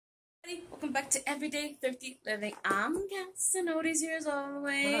welcome back to Everyday Thrifty Living. I'm Casanodis here as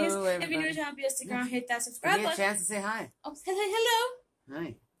always. Hello, everybody. If you're new to the channel, be a stick around, hit that subscribe Give me a button. chance to say hi. Oh, hello.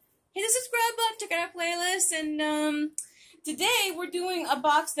 Hi. Hit the subscribe button, check out our playlist, and today we're doing a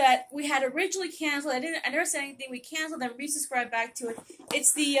box that we had originally canceled. I never said anything. We canceled and resubscribed back to it.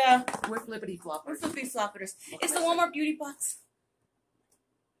 It's the We're flippity floppers. we're flippy floppers. It's the Walmart beauty box.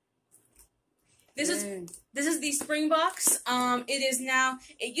 This is the spring box. It is now.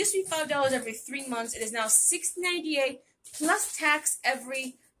 It used to be $5 every 3 months. It is now $6.98 plus tax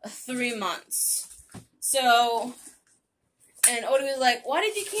every 3 months. So, and Odie was like, "Why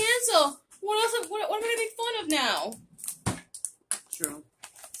did you cancel? What else? What am I gonna make fun of now?" True.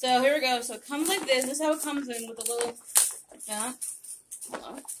 So here we go. So it comes like this. This is how it comes in with a little like that. Hold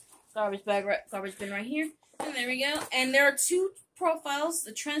on. Garbage bin right here. And there we go. And there are two profiles,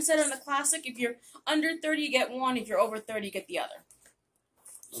 the trendsetter and the classic. If you're under 30, you get one. If you're over 30, you get the other.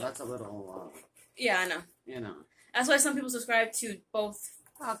 Well, that's a little, Yeah, I know. you know. That's why some people subscribe to both.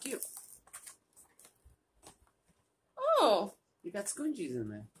 Oh, cute. Oh, You got scunchies in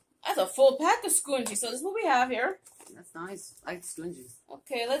there. that's a full pack of scunchies. So this is what we have here. That's nice. I like scunchies.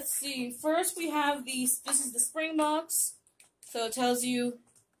 Okay, let's see. First, we have these. This is the spring box. So it tells you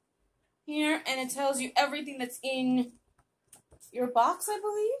here, and it tells you everything that's in your box, I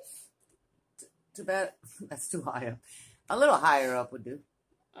believe. Too bad. That's too high up. A little higher up would do.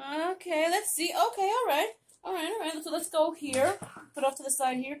 Okay, let's see. Okay, all right. So let's go here. Put off to the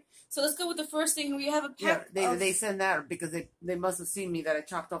side here. So let's go with the first thing. We have a pack. Yeah, they send that because they must have seen me that I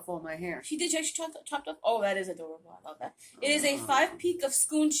chopped off all my hair. She did. She chopped off. Oh, that is adorable. I love that. It is a 5-peak of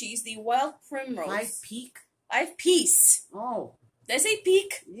scunchies, the wild primrose. 5 peak? 5-piece. Oh. Did I say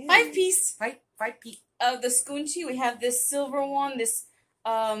peak? Yeah. 5-piece. 5 peak. Of the scunchie, we have this silver one, this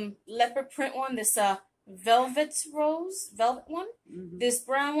leopard print one, this velvet one, this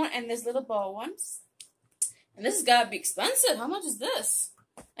brown one, and this little bow ones. And this has got to be expensive. How much is this?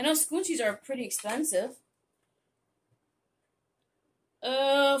 I know scunchies are pretty expensive.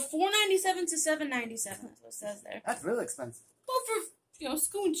 $4.97 to $7.97. That's what it says there. That's really expensive. Well, for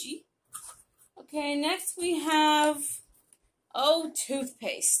scunchie. Okay, next we have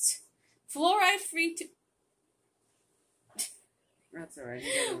toothpaste. Fluoride-free That's alright.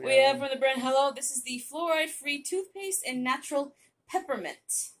 We have from the brand Hello. This is the fluoride-free toothpaste and natural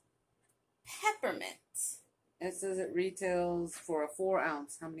peppermint. Peppermint. It says it retails for a 4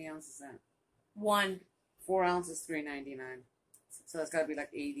 ounce. How many ounces is that? 1. 4 ounces, $3.99. So that's got to be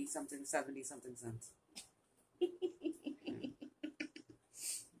like 80 something, 70 something cents.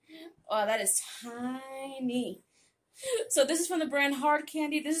 Oh, that is tiny. So this is from the brand Hard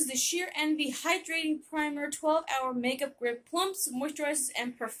Candy. This is the Sheer Envy Hydrating Primer, 12-hour makeup grip, plumps, moisturizes,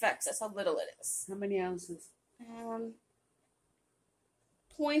 and perfects. That's how little it is. How many ounces?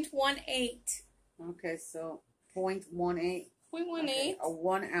 0.18. Okay, so 0.18. 0.18. Okay, a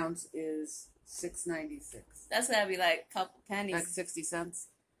 1 ounce is $6.96. That's gotta be like a couple pennies. Like 60 cents.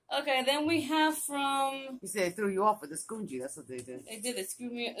 Okay, then we have from. You say they threw you off with the scunchie. That's what they did. They did. They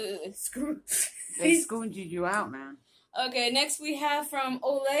screwed me. They scunchied you out, man. Okay, next we have from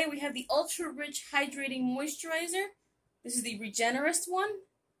Olay. We have the Ultra Rich Hydrating Moisturizer. This is the Regenerist one.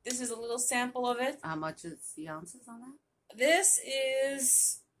 This is a little sample of it. How much is the ounces on that? This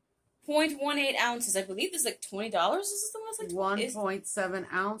is 0.18 ounces. I believe this is like $20. Is this the one that's like 1.7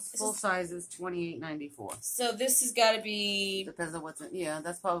 ounce. Full size is $28.94. So this has got to be. Depends on what's in. Yeah,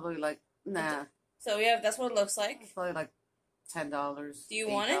 that's probably like So yeah, that's what it looks like. It's probably like $10. Do you $8.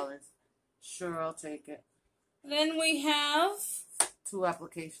 want it? Sure, I'll take it. Then we have 2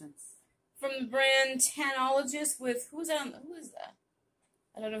 applications from the brand Tanologist with who is that?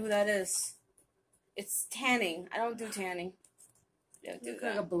 I don't know who that is. It's tanning. I don't do tanning. Don't do Look that.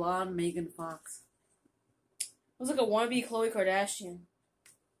 like a blonde Megan Fox. Looks like a wannabe Khloe Kardashian.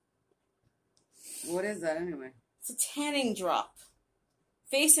 What is that anyway? It's a tanning drop.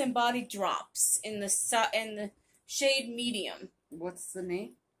 Face and body drops in the shade medium. What's the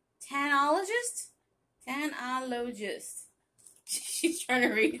name? Tanologist? Tanologist. She's trying to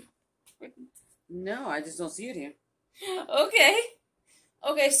read. No, I just don't see it here.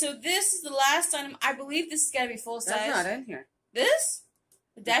 Okay, so this is the last item. I believe this has got to be full size. That's not in here. This?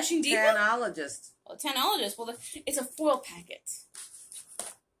 The Dashing Diva? Tanologist. Oh, Tanologist. Well, it's a foil packet.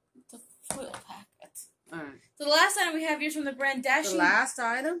 It's a foil packet. Alright. So the last item we have here is from the brand Dashing... The last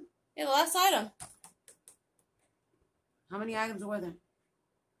item? Yeah, the last item. How many items were there?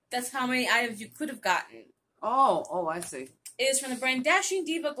 That's how many items you could have gotten. Oh, I see. It is from the brand Dashing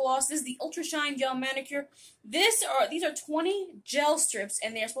Diva Gloss. This is the Ultra Shine Gel Manicure. These are 20 gel strips,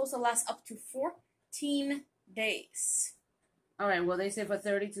 and they are supposed to last up to 14 days. All right. Well, they say for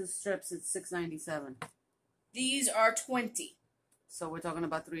 32 strips, it's $6.97. These are 20. So we're talking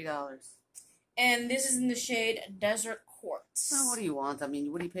about $3. And this is in the shade Desert Quartz. Oh, what do you want? I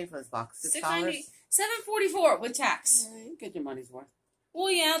mean, what do you pay for this box? $6? $7.44 with tax. Yeah, you get your money's worth.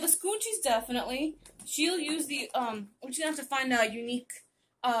 Well, yeah, the scoochies definitely. She'll use the we're gonna have to find unique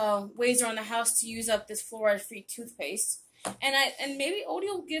ways around the house to use up this fluoride-free toothpaste. And maybe Odie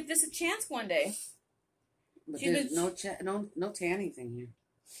will give this a chance one day. But there's no tanning thing here.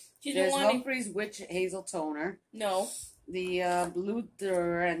 There's Humphreys Witch Hazel Toner. No. The Blue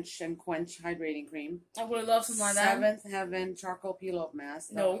Drench and Quench Hydrating Cream. I would have loved something like that. Seventh Heaven Charcoal Peel-Off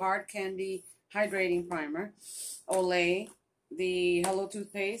Mask. No. The Hard Candy Hydrating Primer. Olay. The Hello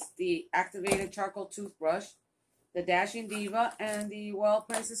Toothpaste. The Activated Charcoal Toothbrush. The Dashing Diva. And the Well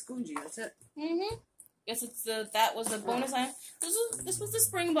Prices Scoochie. That's it. Mm-hmm. Guess that was the bonus item. This was the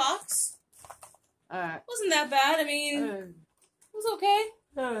spring box. Alright. Wasn't that bad. I mean, it was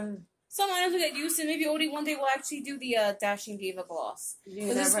okay. Some items we get used to. Maybe Odie one day will actually do the Dashing Diva gloss.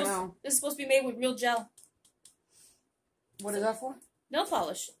 You never know. This is supposed to be made with real gel. What is that for? Nail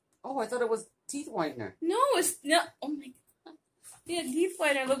polish. Oh, I thought it was teeth whitener. No, it's not. Oh my god. The teeth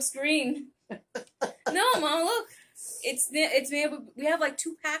whitener looks green. No, Mom, look. It's made with, we have like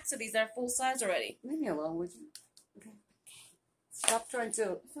 2 packs of these that are full size already. Leave me alone, would you? Okay. Stop trying to.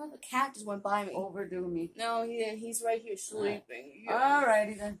 I feel like a cat just went by me. Overdo me. No, he's right here sleeping. Yeah.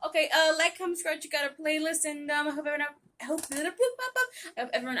 Alrighty then. Okay, like, comment, subscribe, check out our playlist, and I hope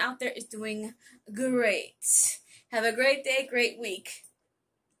everyone out there is doing great. Have a great day, great week.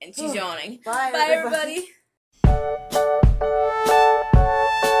 And she's yawning. Bye everybody.